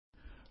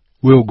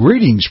Well,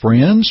 greetings,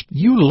 friends.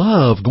 You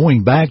love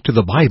going back to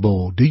the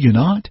Bible, do you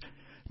not?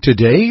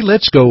 Today,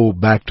 let's go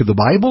back to the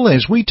Bible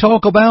as we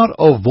talk about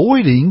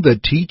avoiding the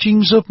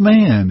teachings of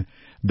man.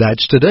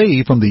 That's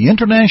today from the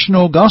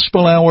International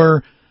Gospel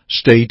Hour.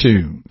 Stay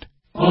tuned.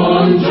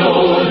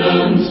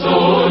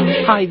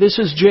 Hi, this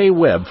is Jay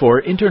Webb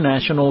for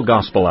International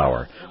Gospel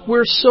Hour.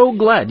 We're so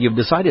glad you've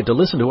decided to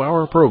listen to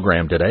our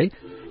program today.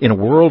 In a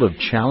world of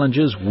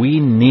challenges, we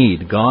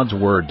need God's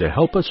Word to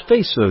help us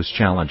face those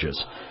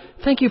challenges.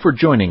 Thank you for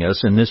joining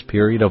us in this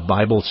period of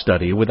Bible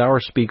study with our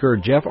speaker,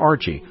 Jeff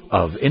Archie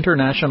of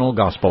International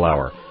Gospel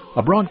Hour,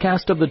 a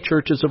broadcast of the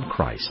Churches of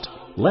Christ.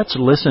 Let's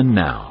listen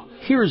now.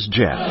 Here's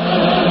Jeff.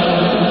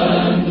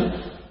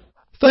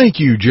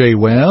 Thank you, Jay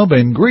Webb,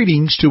 and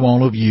greetings to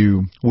all of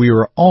you. We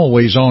are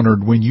always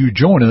honored when you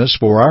join us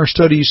for our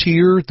studies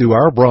here through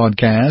our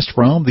broadcast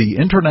from the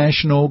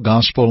International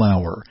Gospel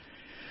Hour.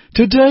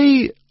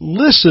 Today,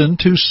 listen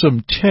to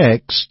some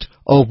text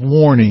of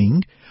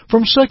warning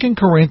from 2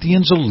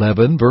 Corinthians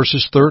 11,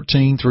 verses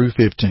 13 through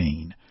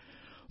 15.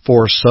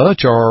 For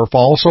such are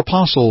false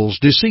apostles,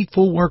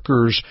 deceitful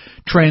workers,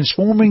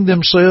 transforming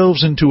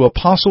themselves into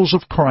apostles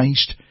of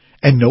Christ,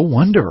 and no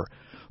wonder,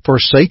 for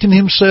Satan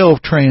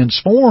himself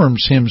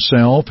transforms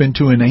himself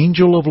into an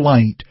angel of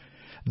light.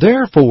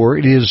 Therefore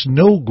it is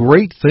no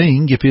great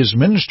thing if his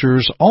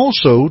ministers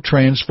also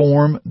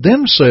transform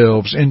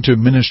themselves into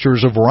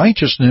ministers of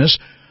righteousness,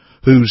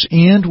 whose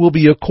end will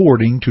be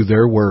according to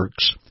their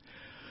works.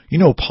 You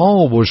know,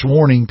 Paul was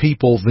warning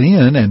people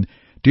then, and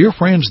dear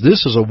friends,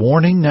 this is a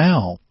warning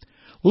now.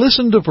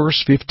 Listen to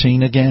verse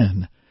 15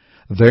 again.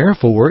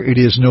 Therefore, it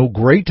is no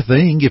great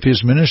thing if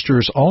his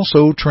ministers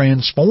also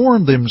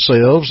transform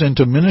themselves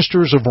into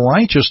ministers of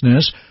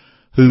righteousness,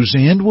 whose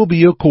end will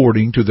be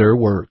according to their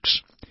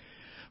works.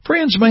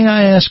 Friends, may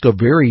I ask a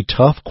very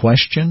tough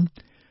question?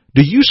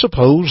 Do you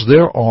suppose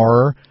there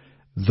are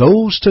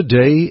those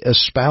today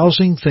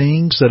espousing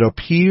things that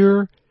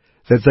appear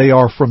that they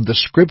are from the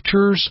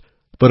Scriptures,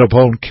 but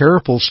upon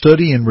careful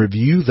study and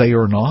review they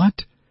are not?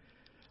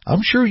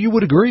 I'm sure you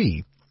would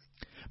agree.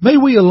 May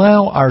we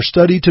allow our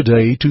study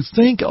today to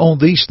think on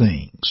these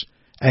things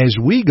as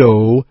we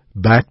go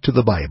back to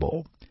the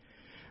Bible.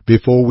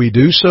 Before we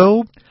do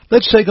so,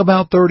 let's take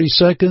about 30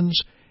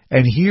 seconds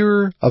and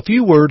hear a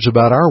few words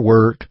about our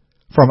work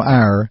from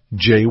our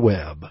Jay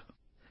Webb.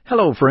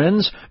 Hello,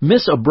 friends.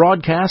 Miss a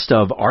broadcast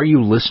of Are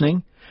You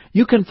Listening?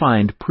 You can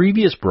find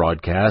previous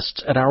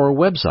broadcasts at our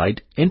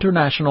website,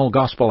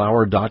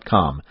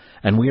 internationalgospelhour.com,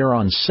 and we are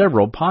on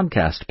several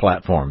podcast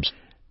platforms.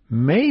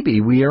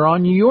 Maybe we are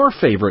on your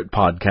favorite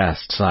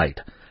podcast site.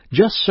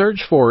 Just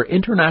search for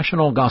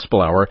International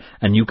Gospel Hour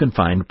and you can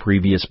find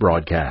previous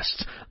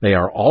broadcasts. They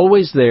are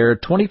always there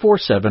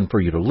 24/7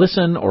 for you to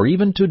listen or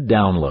even to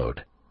download.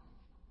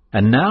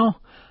 And now,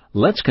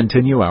 let's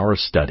continue our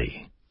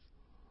study.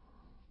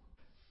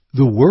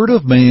 The Word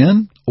of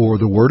man or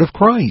the Word of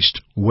Christ?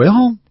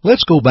 Well,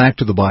 let's go back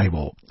to the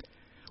Bible.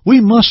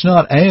 We must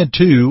not add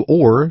to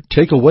or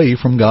take away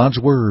from God's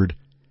Word.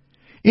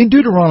 In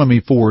Deuteronomy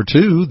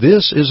 4:2,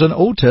 this is an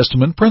Old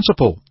Testament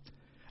principle.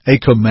 A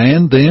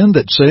command then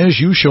that says,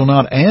 You shall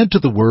not add to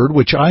the word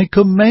which I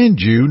command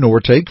you, nor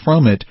take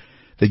from it,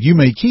 that you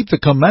may keep the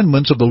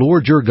commandments of the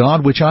Lord your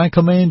God which I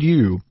command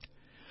you.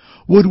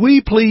 Would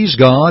we please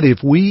God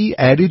if we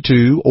added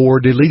to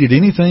or deleted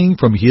anything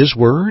from His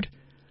Word?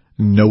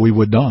 No, we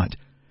would not.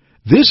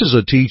 This is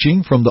a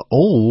teaching from the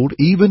Old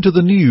even to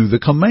the New, the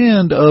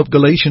command of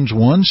Galatians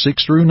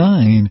 1:6 through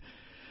 9.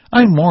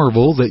 I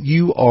marvel that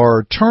you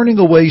are turning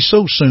away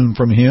so soon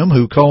from Him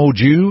who called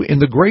you in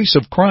the grace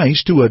of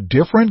Christ to a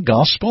different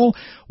gospel,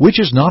 which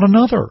is not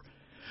another.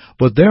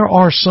 But there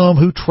are some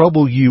who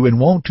trouble you and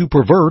want to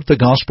pervert the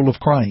gospel of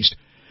Christ.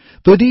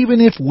 But even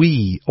if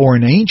we or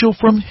an angel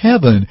from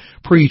heaven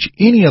preach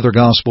any other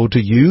gospel to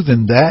you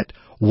than that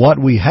what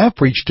we have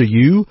preached to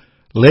you,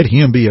 let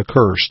him be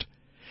accursed.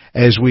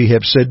 As we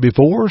have said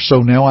before, so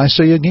now I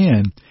say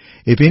again,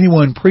 if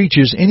anyone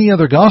preaches any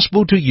other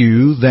gospel to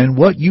you than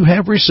what you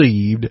have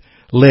received,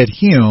 let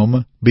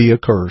him be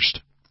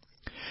accursed.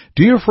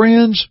 Dear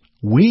friends,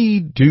 we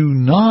do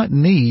not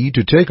need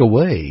to take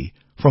away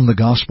from the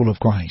gospel of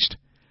Christ.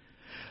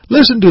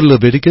 Listen to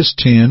Leviticus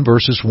 10,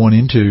 verses 1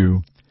 and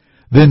 2.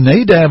 Then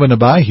Nadab and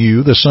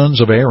Abihu, the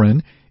sons of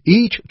Aaron,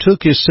 each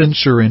took his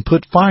censer and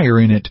put fire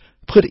in it,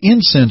 put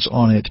incense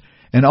on it,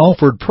 and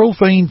offered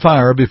profane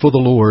fire before the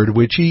Lord,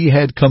 which he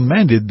had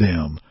commanded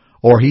them,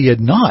 or he had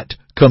not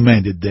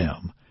commanded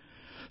them.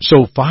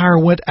 So fire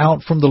went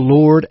out from the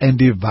Lord and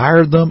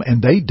devoured them,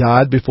 and they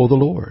died before the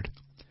Lord.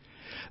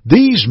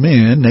 These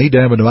men,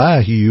 Nadab and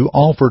Abihu,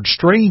 offered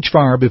strange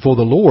fire before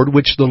the Lord,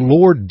 which the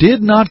Lord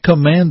did not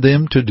command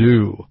them to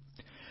do.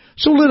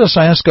 So let us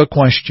ask a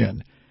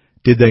question.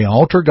 Did they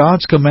alter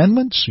God's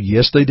commandments?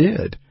 Yes, they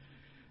did.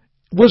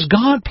 Was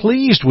God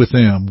pleased with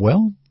them?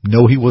 Well,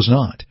 no, He was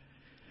not.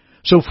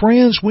 So,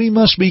 friends, we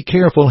must be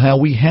careful how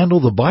we handle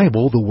the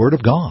Bible, the Word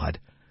of God.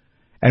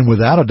 And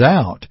without a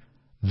doubt,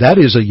 that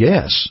is a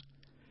yes.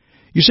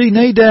 You see,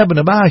 Nadab and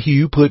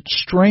Abihu put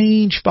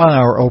strange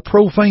fire or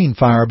profane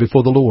fire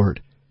before the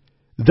Lord.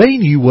 They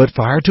knew what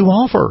fire to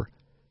offer,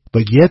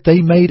 but yet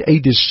they made a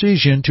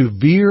decision to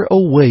veer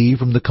away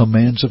from the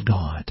commands of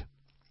God.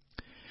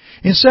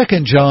 In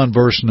 2 John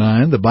verse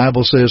 9, the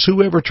Bible says,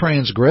 "Whoever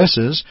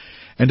transgresses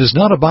and does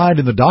not abide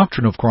in the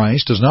doctrine of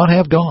Christ does not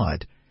have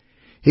God.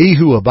 He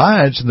who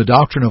abides in the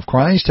doctrine of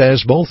Christ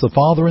has both the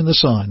Father and the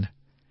Son."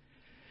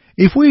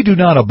 If we do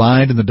not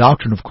abide in the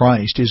doctrine of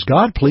Christ, is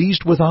God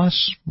pleased with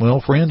us? Well,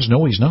 friends,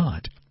 no, He's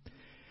not.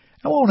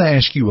 I want to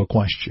ask you a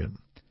question.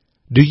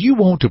 Do you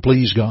want to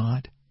please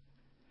God?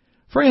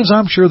 Friends,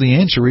 I'm sure the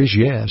answer is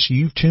yes.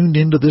 You've tuned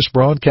into this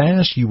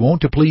broadcast. You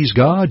want to please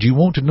God. You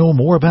want to know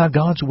more about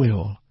God's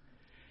will.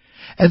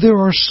 And there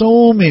are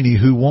so many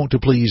who want to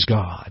please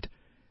God.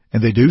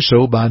 And they do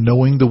so by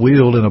knowing the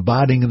will and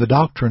abiding in the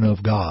doctrine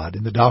of God,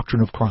 in the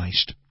doctrine of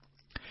Christ.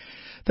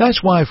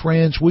 That's why,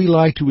 friends, we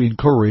like to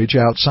encourage,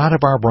 outside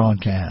of our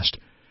broadcast,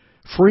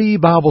 free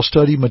Bible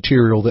study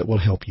material that will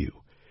help you.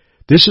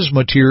 This is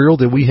material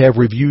that we have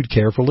reviewed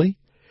carefully,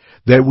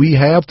 that we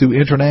have through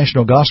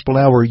International Gospel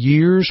Hour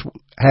years,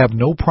 have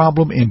no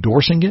problem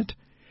endorsing it.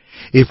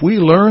 If we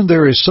learn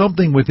there is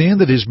something within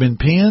that has been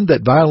penned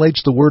that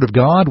violates the Word of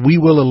God, we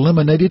will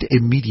eliminate it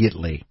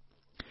immediately.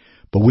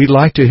 But we'd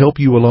like to help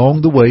you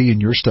along the way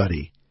in your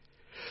study.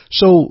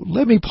 So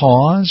let me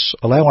pause,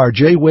 allow our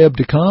Jay Webb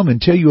to come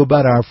and tell you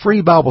about our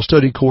free Bible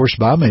study course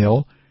by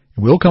mail,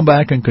 and we'll come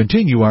back and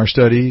continue our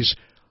studies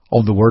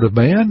on the Word of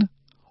Man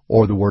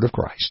or the Word of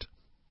Christ.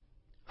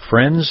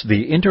 Friends,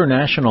 the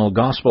International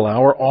Gospel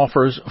Hour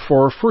offers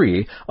for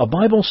free a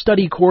Bible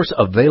study course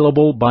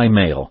available by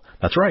mail.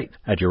 That's right.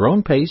 At your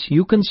own pace,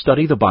 you can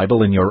study the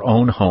Bible in your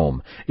own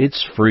home.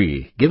 It's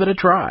free. Give it a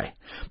try.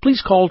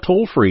 Please call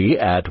toll-free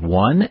at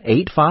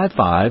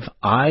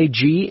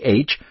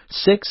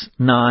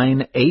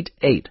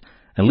 1-855-IGH-6988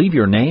 and leave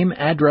your name,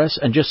 address,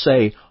 and just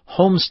say,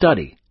 Home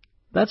Study.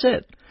 That's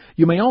it.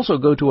 You may also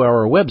go to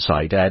our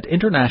website at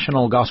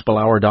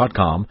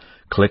internationalgospelhour.com,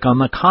 click on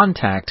the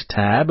Contact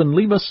tab, and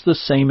leave us the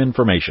same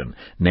information,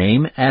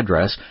 name,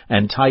 address,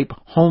 and type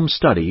Home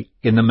Study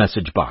in the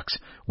message box.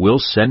 We'll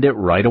send it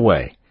right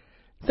away.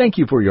 Thank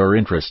you for your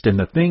interest in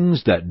the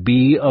things that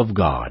be of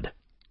God.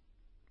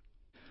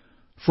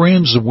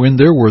 Friends, when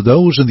there were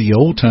those in the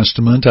Old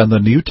Testament and the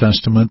New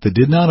Testament that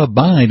did not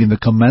abide in the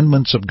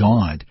commandments of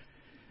God,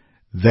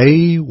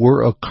 they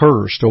were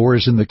accursed, or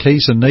as in the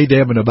case of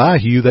Nadab and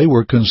Abihu, they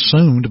were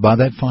consumed by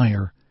that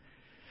fire.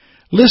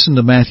 Listen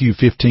to Matthew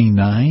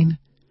 15:9.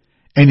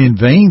 "And in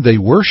vain they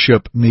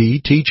worship me,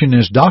 teaching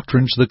as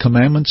doctrines the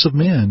commandments of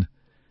men."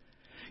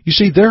 You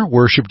see, their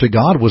worship to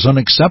God was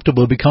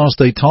unacceptable because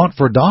they taught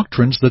for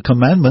doctrines the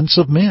commandments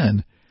of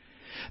men.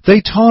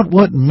 They taught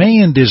what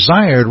man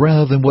desired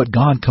rather than what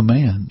God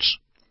commands.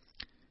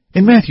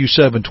 In Matthew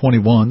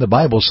 7:21, the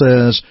Bible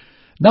says,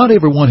 "Not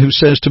everyone who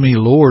says to me,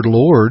 'Lord,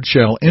 Lord,'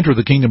 shall enter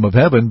the kingdom of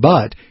heaven,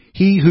 but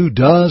he who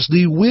does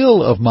the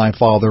will of my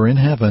Father in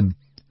heaven."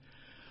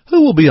 Who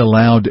will be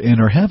allowed to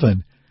enter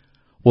heaven?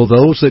 Well,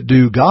 those that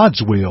do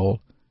God's will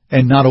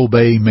and not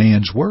obey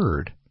man's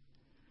word.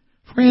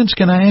 Friends,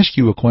 can I ask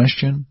you a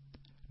question?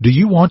 Do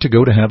you want to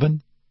go to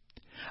heaven?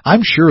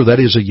 I'm sure that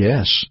is a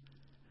yes.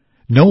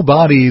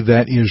 Nobody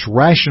that is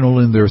rational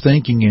in their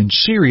thinking and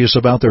serious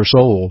about their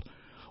soul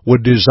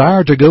would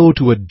desire to go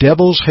to a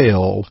devil's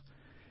hell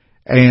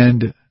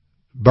and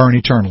burn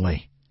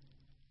eternally.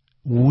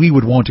 We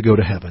would want to go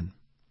to heaven.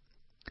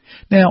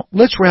 Now,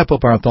 let's wrap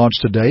up our thoughts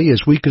today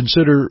as we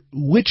consider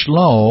which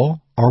law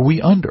are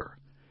we under.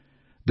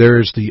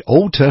 There's the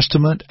Old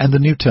Testament and the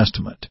New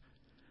Testament.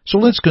 So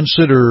let's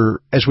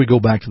consider as we go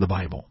back to the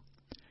Bible.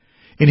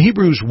 In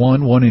Hebrews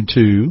 1:1 and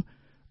 2,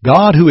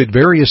 God, who at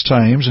various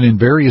times and in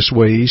various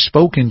ways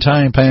spoke in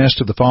time past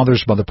to the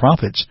fathers by the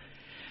prophets,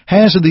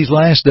 has in these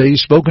last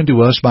days spoken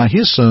to us by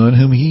His Son,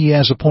 whom He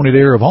has appointed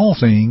heir of all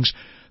things,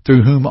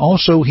 through whom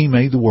also He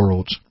made the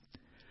worlds.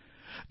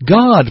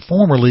 God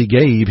formerly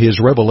gave His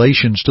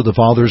revelations to the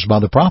fathers by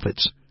the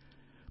prophets,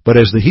 but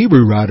as the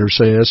Hebrew writer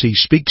says, He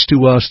speaks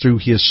to us through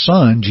His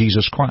Son,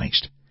 Jesus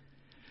Christ.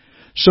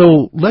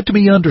 So let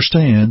me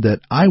understand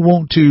that I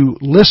want to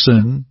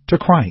listen to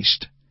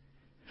Christ.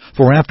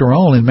 For after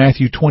all, in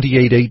Matthew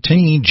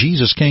 28:18,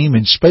 Jesus came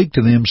and spake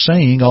to them,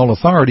 saying, "All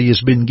authority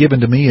has been given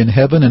to me in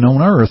heaven and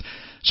on earth."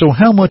 So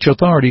how much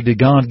authority did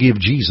God give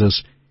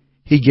Jesus?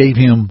 He gave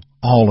Him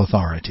all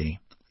authority.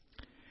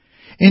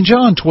 In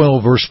John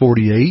 12, verse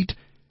 48,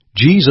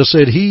 Jesus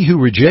said, "He who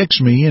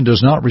rejects me and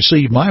does not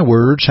receive my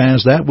words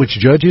has that which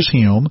judges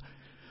him.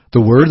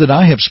 The word that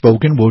I have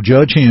spoken will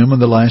judge him in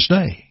the last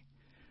day."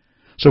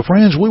 So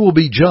friends, we will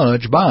be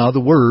judged by the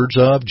words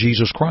of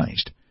Jesus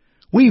Christ.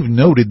 We've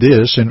noted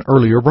this in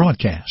earlier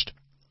broadcast.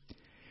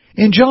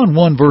 In John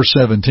 1, verse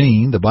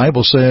 17, the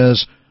Bible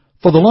says,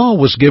 "For the law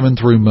was given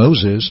through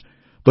Moses,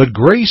 but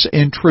grace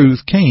and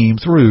truth came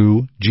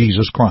through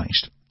Jesus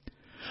Christ."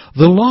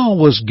 The law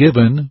was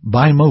given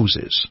by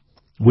Moses.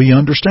 We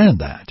understand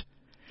that.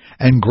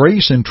 And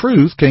grace and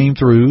truth came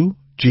through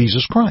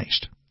Jesus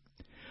Christ.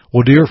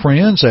 Well, dear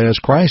friends, as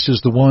Christ is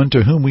the one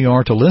to whom we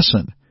are to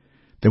listen,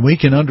 then we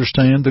can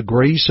understand the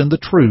grace and the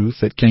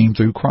truth that came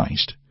through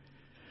Christ.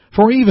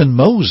 For even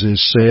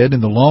Moses said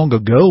in the long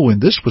ago, and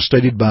this was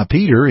stated by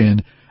Peter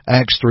in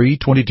Acts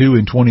 3:22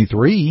 and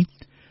 23,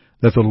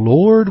 that the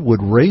Lord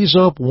would raise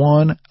up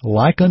one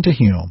like unto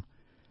him,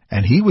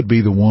 and he would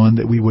be the one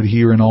that we would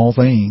hear in all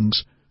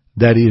things,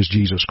 that is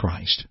Jesus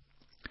Christ.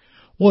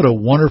 What a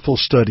wonderful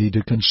study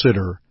to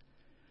consider,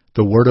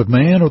 the Word of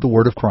man or the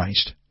Word of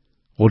Christ.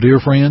 Well, dear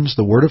friends,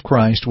 the Word of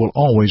Christ will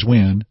always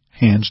win,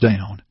 hands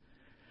down.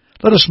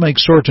 Let us make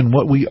certain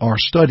what we are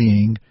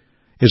studying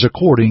is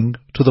according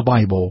to the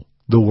Bible,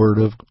 the Word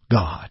of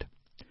God.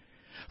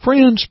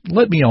 Friends,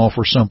 let me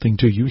offer something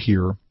to you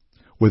here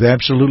with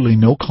absolutely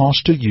no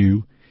cost to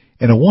you,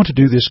 and I want to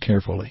do this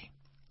carefully.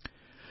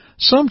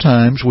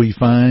 Sometimes we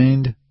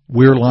find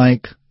we're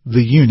like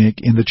the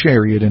eunuch in the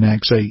chariot in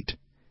Acts 8.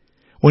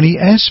 When he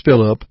asked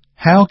Philip,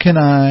 "How can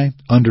I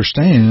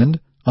understand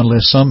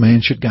unless some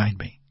man should guide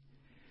me?"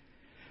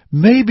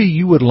 Maybe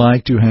you would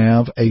like to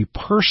have a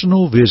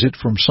personal visit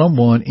from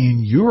someone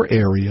in your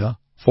area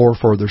for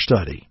further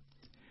study.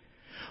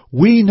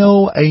 We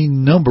know a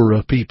number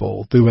of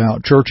people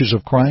throughout Churches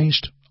of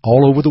Christ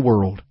all over the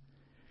world.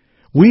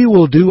 We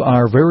will do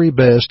our very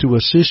best to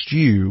assist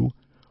you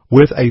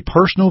with a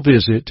personal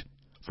visit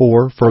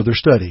for further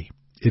study.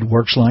 It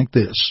works like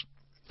this.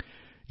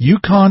 You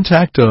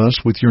contact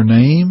us with your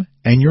name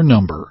and your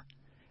number,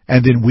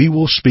 and then we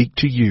will speak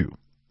to you.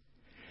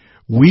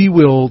 We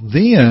will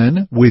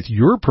then, with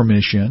your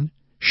permission,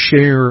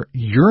 share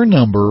your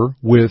number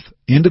with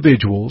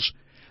individuals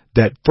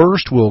that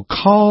first will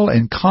call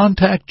and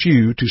contact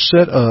you to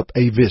set up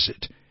a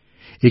visit.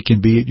 It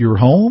can be at your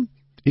home.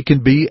 It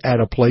can be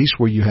at a place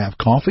where you have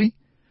coffee.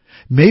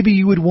 Maybe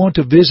you would want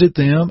to visit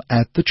them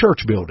at the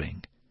church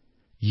building.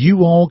 You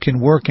all can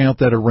work out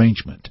that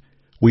arrangement.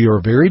 We are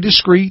very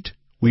discreet,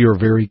 we are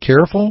very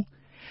careful,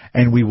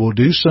 and we will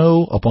do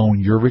so upon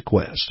your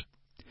request.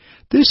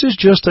 This is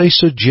just a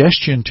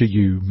suggestion to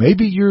you.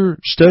 Maybe you're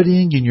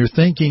studying and you're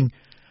thinking,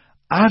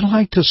 I'd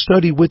like to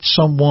study with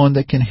someone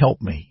that can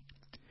help me.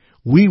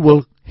 We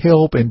will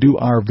help and do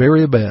our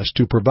very best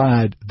to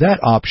provide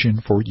that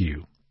option for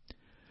you.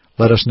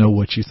 Let us know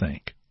what you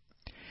think.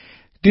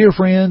 Dear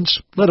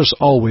friends, let us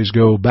always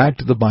go back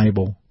to the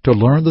Bible to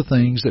learn the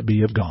things that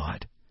be of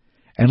God.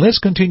 And let's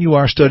continue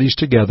our studies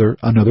together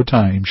another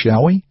time,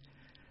 shall we?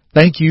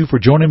 Thank you for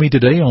joining me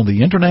today on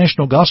the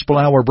International Gospel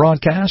Hour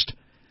broadcast.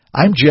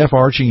 I'm Jeff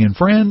Archie, and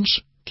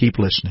friends, keep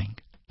listening.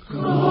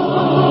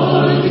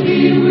 God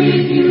be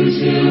with you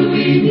till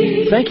we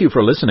meet. Thank you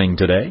for listening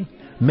today.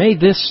 May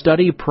this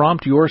study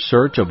prompt your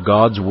search of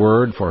God's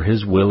Word for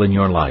His will in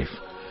your life.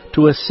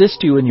 To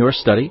assist you in your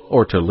study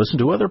or to listen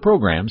to other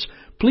programs,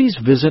 please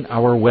visit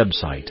our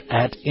website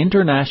at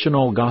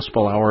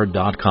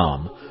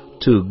internationalgospelhour.com.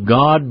 To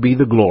God be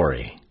the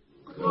glory.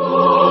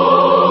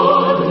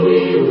 God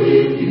be